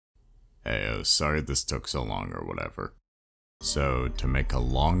Hey, sorry this took so long or whatever. So, to make a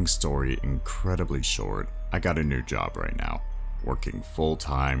long story incredibly short, I got a new job right now. Working full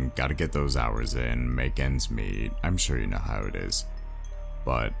time, gotta get those hours in, make ends meet, I'm sure you know how it is.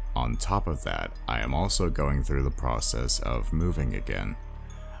 But on top of that, I am also going through the process of moving again.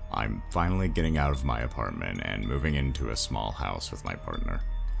 I'm finally getting out of my apartment and moving into a small house with my partner.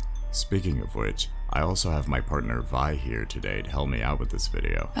 Speaking of which, I also have my partner Vi here today to help me out with this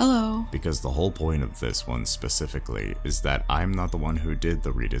video. Hello. Because the whole point of this one specifically is that I'm not the one who did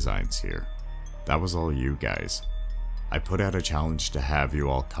the redesigns here. That was all you guys. I put out a challenge to have you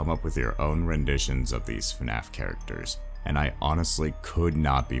all come up with your own renditions of these FNAF characters, and I honestly could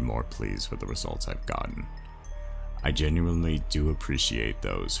not be more pleased with the results I've gotten. I genuinely do appreciate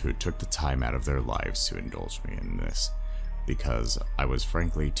those who took the time out of their lives to indulge me in this, because I was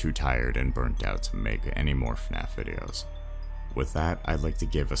frankly too tired and burnt out to make any more FNAF videos. With that, I'd like to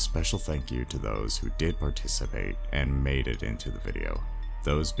give a special thank you to those who did participate and made it into the video.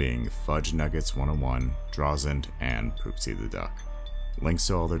 Those being Fudge Nuggets 101, Drawsant, and Poopsie the Duck. Links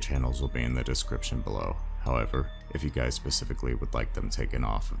to all their channels will be in the description below. However, if you guys specifically would like them taken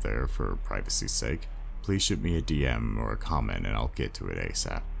off of there for privacy's sake, please shoot me a DM or a comment and I'll get to it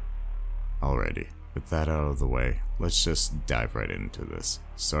ASAP. Alrighty, with that out of the way, let's just dive right into this,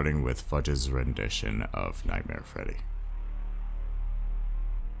 starting with Fudge's rendition of Nightmare Freddy.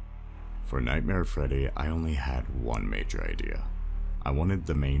 For Nightmare Freddy, I only had one major idea. I wanted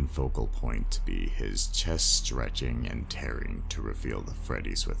the main focal point to be his chest stretching and tearing to reveal the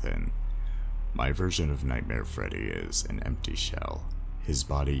Freddy's within. My version of Nightmare Freddy is an empty shell, his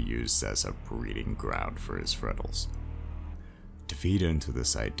body used as a breeding ground for his frettles. To feed into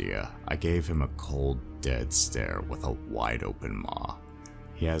this idea, I gave him a cold, dead stare with a wide open maw.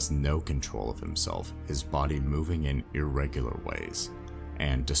 He has no control of himself, his body moving in irregular ways.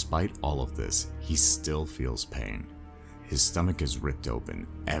 And despite all of this, he still feels pain. His stomach is ripped open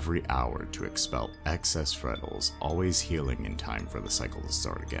every hour to expel excess frettles, always healing in time for the cycle to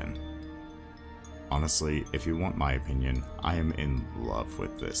start again. Honestly, if you want my opinion, I am in love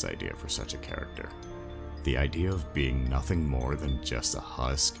with this idea for such a character. The idea of being nothing more than just a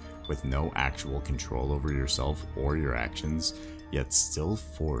husk with no actual control over yourself or your actions, yet still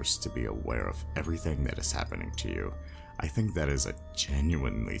forced to be aware of everything that is happening to you, I think that is a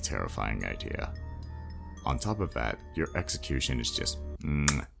genuinely terrifying idea. On top of that, your execution is just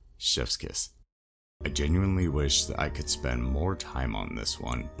chef's kiss. I genuinely wish that I could spend more time on this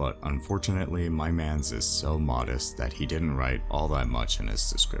one, but unfortunately my man's is so modest that he didn't write all that much in his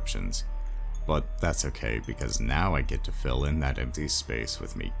descriptions. But that's okay, because now I get to fill in that empty space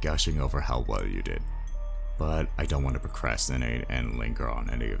with me gushing over how well you did. But I don't want to procrastinate and linger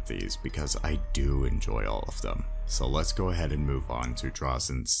on any of these, because I do enjoy all of them. So let's go ahead and move on to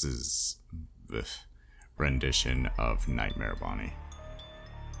Drawsant's rendition of Nightmare Bonnie.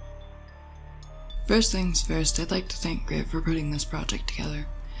 First things first, I'd like to thank Grit for putting this project together.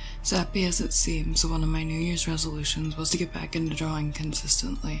 Sappy as it seems, one of my New Year's resolutions was to get back into drawing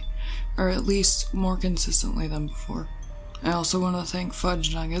consistently, or at least more consistently than before. I also want to thank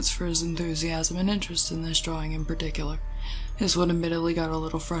Fudge Nuggets for his enthusiasm and interest in this drawing in particular. This one admittedly got a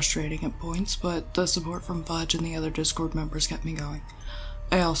little frustrating at points, but the support from Fudge and the other Discord members kept me going.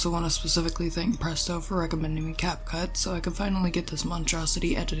 I also want to specifically thank Presto for recommending me CapCut so I could finally get this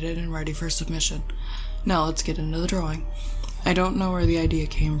monstrosity edited and ready for submission. Now let's get into the drawing. I don't know where the idea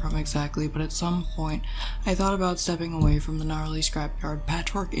came from exactly, but at some point I thought about stepping away from the gnarly scrapyard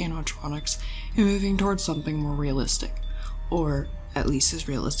patchwork animatronics and moving towards something more realistic. Or at least as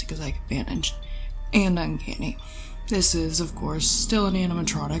realistic as I could manage. And uncanny. This is, of course, still an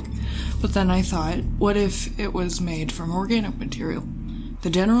animatronic, but then I thought, what if it was made from organic material? The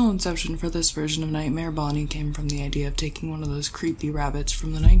general inception for this version of Nightmare Bonnie came from the idea of taking one of those creepy rabbits from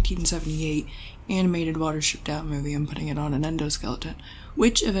the 1978 animated Watership Down movie and putting it on an endoskeleton,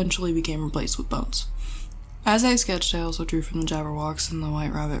 which eventually became replaced with bones. As I sketched, I also drew from the Jabberwocks and the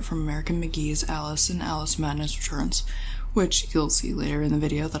White Rabbit from American McGee's Alice and Alice Madness Returns, which you'll see later in the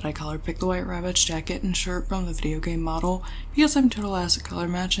video that I color picked the White Rabbit's jacket and shirt from the video game model because I'm total ass at color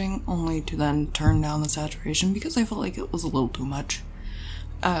matching, only to then turn down the saturation because I felt like it was a little too much.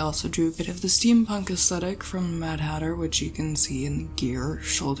 I also drew a bit of the steampunk aesthetic from Mad Hatter, which you can see in the gear,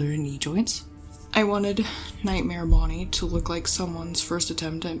 shoulder, and knee joints. I wanted Nightmare Bonnie to look like someone's first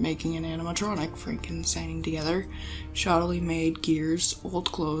attempt at making an animatronic, Frankensteining together shoddily made gears,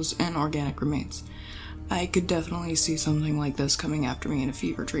 old clothes, and organic remains. I could definitely see something like this coming after me in a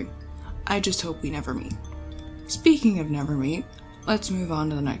fever dream. I just hope we never meet. Speaking of never meet, let's move on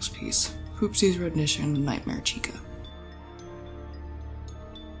to the next piece, Poopsie's rendition of Nightmare Chica.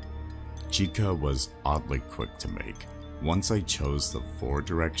 Chica was oddly quick to make. Once I chose the 4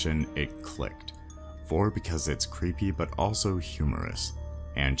 direction, it clicked. 4 because it's creepy but also humorous,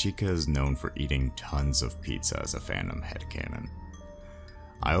 and Chica is known for eating tons of pizza as a fandom headcanon.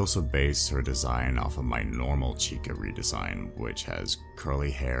 I also based her design off of my normal Chica redesign, which has curly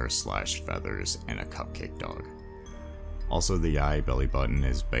hair / feathers and a cupcake dog. Also, the eye belly button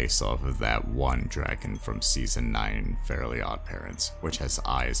is based off of that one dragon from season 9 Fairly OddParents, which has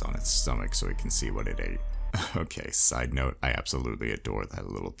eyes on its stomach so it can see what it ate. Okay, side note, I absolutely adore that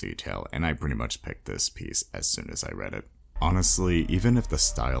little detail, and I pretty much picked this piece as soon as I read it. Honestly, even if the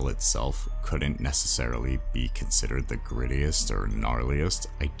style itself couldn't necessarily be considered the grittiest or gnarliest,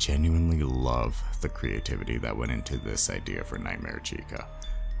 I genuinely love the creativity that went into this idea for Nightmare Chica.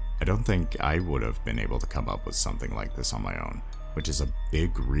 I don't think I would have been able to come up with something like this on my own, which is a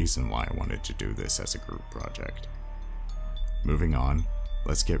big reason why I wanted to do this as a group project. Moving on,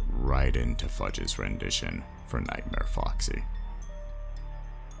 let's get right into Fudge's rendition for Nightmare Foxy.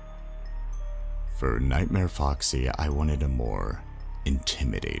 For Nightmare Foxy, I wanted a more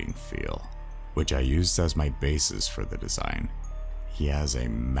intimidating feel, which I used as my basis for the design. He has a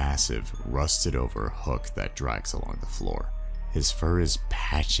massive, rusted over hook that drags along the floor. His fur is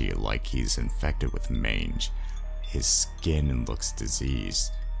patchy like he's infected with mange. His skin looks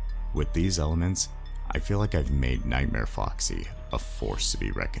diseased. With these elements, I feel like I've made Nightmare Foxy a force to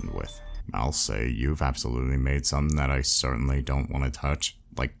be reckoned with. I'll say you've absolutely made something that I certainly don't want to touch.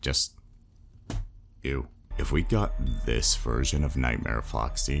 Like, just... ew. If we got this version of Nightmare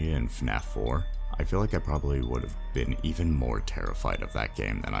Foxy in FNAF 4, I feel like I probably would have been even more terrified of that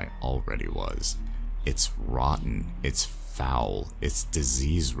game than I already was. It's rotten, it's foul, it's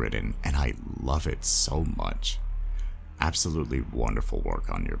disease-ridden, and I love it so much. Absolutely wonderful work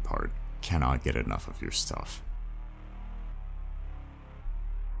on your part. Cannot get enough of your stuff.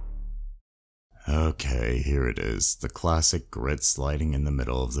 Okay, here it is, the classic grit sliding in the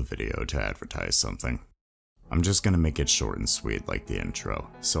middle of the video to advertise something. I'm just gonna make it short and sweet like the intro.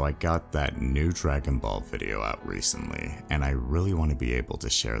 So I got that new Dragon Ball video out recently, and I really want to be able to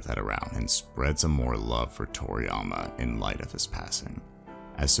share that around and spread some more love for Toriyama in light of his passing.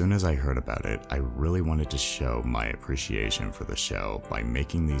 As soon as I heard about it, I really wanted to show my appreciation for the show by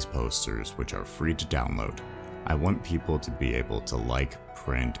making these posters, which are free to download. I want people to be able to like,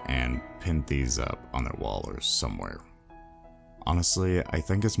 print, and pin these up on their wall or somewhere. Honestly, I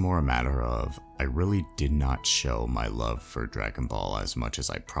think it's more a matter of I really did not show my love for Dragon Ball as much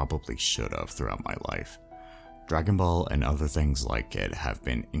as I probably should have throughout my life. Dragon Ball and other things like it have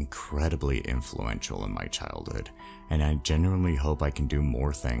been incredibly influential in my childhood, and I genuinely hope I can do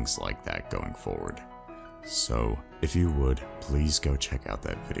more things like that going forward. So, if you would, please go check out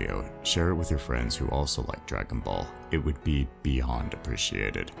that video, share it with your friends who also like Dragon Ball. It would be beyond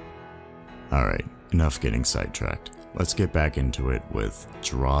appreciated. Alright, enough getting sidetracked. Let's get back into it with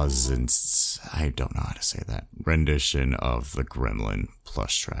Drazen's, I don't know how to say that, rendition of the Gremlin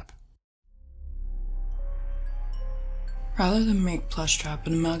plush trap. Rather than make Plushtrap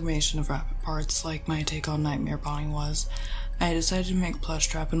an amalgamation of rabbit parts like my take on Nightmare Bonnie was, I decided to make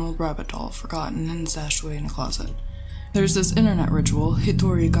Plushtrap an old rabbit doll forgotten and stashed away in a closet. There's this internet ritual,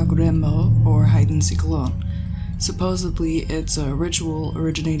 Hitori Kakurembo, or hide and seek alone. Supposedly, it's a ritual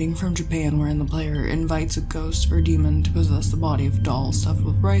originating from Japan wherein the player invites a ghost or demon to possess the body of a doll stuffed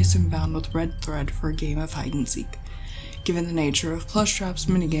with rice and bound with red thread for a game of hide and seek. Given the nature of Plushtrap's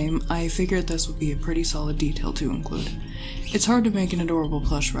minigame, I figured this would be a pretty solid detail to include. It's hard to make an adorable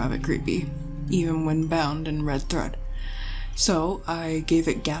plush rabbit creepy, even when bound in red thread. So, I gave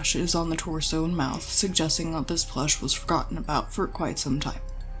it gashes on the torso and mouth, suggesting that this plush was forgotten about for quite some time.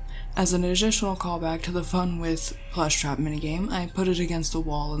 As an additional callback to the fun with Plushtrap minigame, I put it against the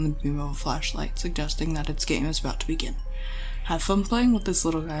wall in the beam of a flashlight, suggesting that its game is about to begin. Have fun playing with this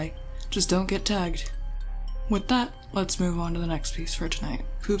little guy, just don't get tagged. With that, let's move on to the next piece for tonight,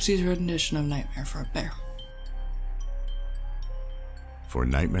 Poopsie's rendition of Nightmare Fredbear. For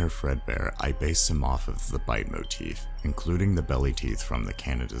Nightmare Fredbear, I based him off of the bite motif, including the belly teeth from the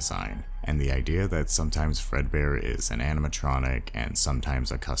Canna design, and the idea that sometimes Fredbear is an animatronic and sometimes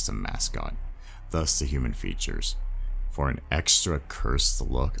a custom mascot, thus the human features. For an extra cursed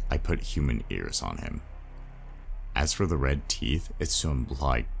look, I put human ears on him. As for the red teeth, it's to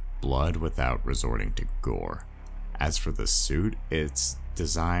imply blood without resorting to gore. As for the suit, its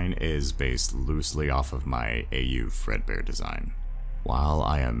design is based loosely off of my AU Fredbear design. While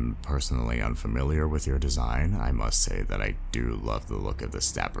I am personally unfamiliar with your design, I must say that I do love the look of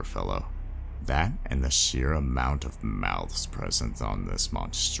this dapper fellow. That and the sheer amount of mouths present on this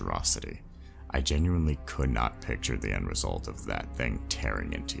monstrosity. I genuinely could not picture the end result of that thing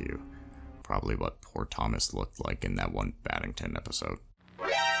tearing into you. probably what poor Thomas looked like in that one Paddington episode.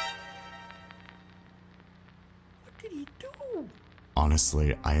 What did he do?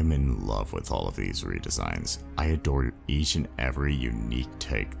 Honestly, I am in love with all of these redesigns. I adore each and every unique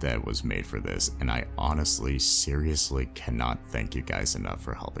take that was made for this, and I honestly, seriously cannot thank you guys enough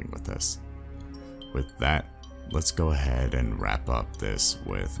for helping with this. With that, let's go ahead and wrap up this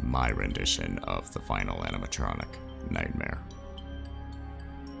with my rendition of the final animatronic, Nightmare.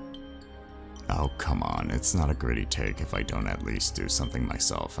 Oh come on, it's not a gritty take if I don't at least do something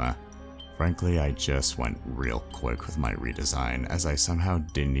myself, huh? Frankly, I just went real quick with my redesign as I somehow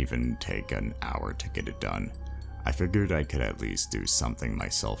didn't even take an hour to get it done. I figured I could at least do something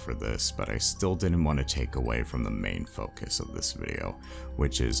myself for this, but I still didn't want to take away from the main focus of this video,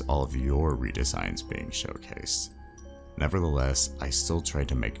 which is all of your redesigns being showcased. Nevertheless, I still tried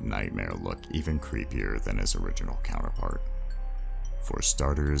to make Nightmare look even creepier than his original counterpart. For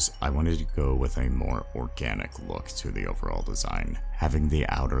starters, I wanted to go with a more organic look to the overall design, having the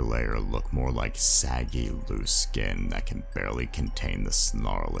outer layer look more like saggy, loose skin that can barely contain the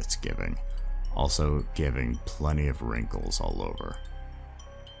snarl it's giving, also giving plenty of wrinkles all over.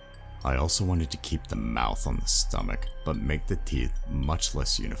 I also wanted to keep the mouth on the stomach, but make the teeth much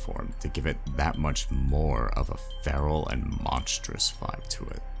less uniform to give it that much more of a feral and monstrous vibe to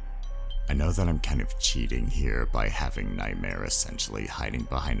it. I know that I'm kind of cheating here by having Nightmare essentially hiding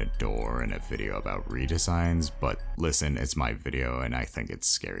behind a door in a video about redesigns, but listen, it's my video and I think it's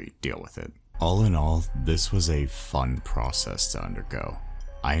scary, deal with it. All in all, this was a fun process to undergo.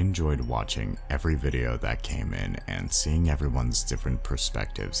 I enjoyed watching every video that came in and seeing everyone's different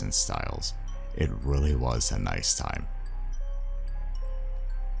perspectives and styles. It really was a nice time.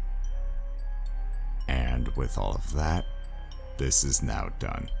 And with all of that, this is now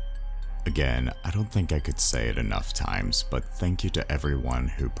done. Again, I don't think I could say it enough times, but thank you to everyone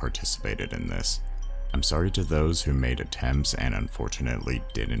who participated in this. I'm sorry to those who made attempts and unfortunately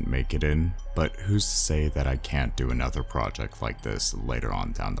didn't make it in, but who's to say that I can't do another project like this later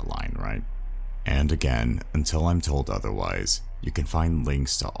on down the line, right? And again, until I'm told otherwise, you can find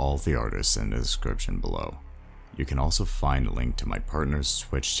links to all the artists in the description below. You can also find a link to my partner's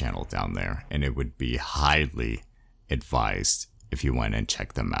Twitch channel down there, and it would be highly advised if you went and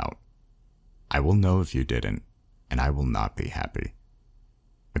checked them out. I will know if you didn't, and I will not be happy.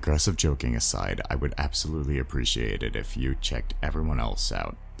 Aggressive joking aside, I would absolutely appreciate it if you checked everyone else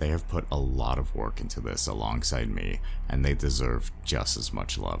out. They have put a lot of work into this alongside me, and they deserve just as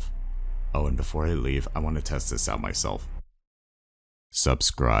much love. Oh, and before I leave, I want to test this out myself.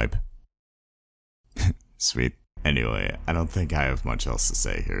 Subscribe. Sweet. Anyway, I don't think I have much else to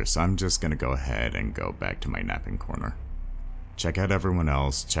say here, so I'm just gonna go ahead and go back to my napping corner. Check out everyone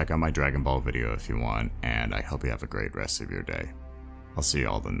else, check out my Dragon Ball video if you want, and I hope you have a great rest of your day. I'll see you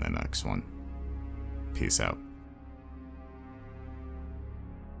all in the next one. Peace out.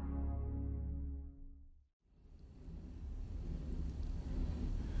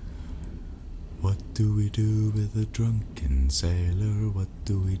 What do we do with a drunken sailor? What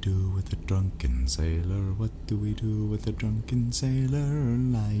do we do with a drunken sailor? What do we do with a drunken sailor?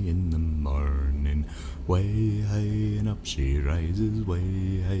 Early in the morning, way high and up she rises,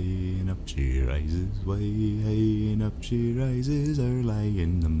 way high and up she rises, way high and up she rises. Early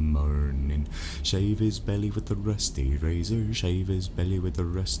in the morning, shave his belly with a rusty razor, shave his belly with a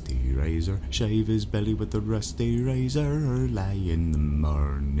rusty razor, shave his belly with a rusty razor. Early in the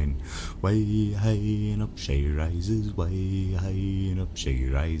morning, way high and up she rises, way high and up she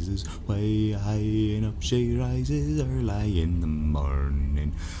rises, way high and up she rises. Early in the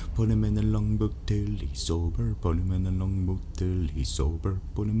morning, put him in the longboat till he's sober, put him in the longboat till he's sober,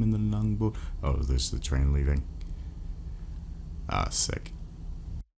 put him in the longboat. Oh, there's the train leaving. Ah, sick.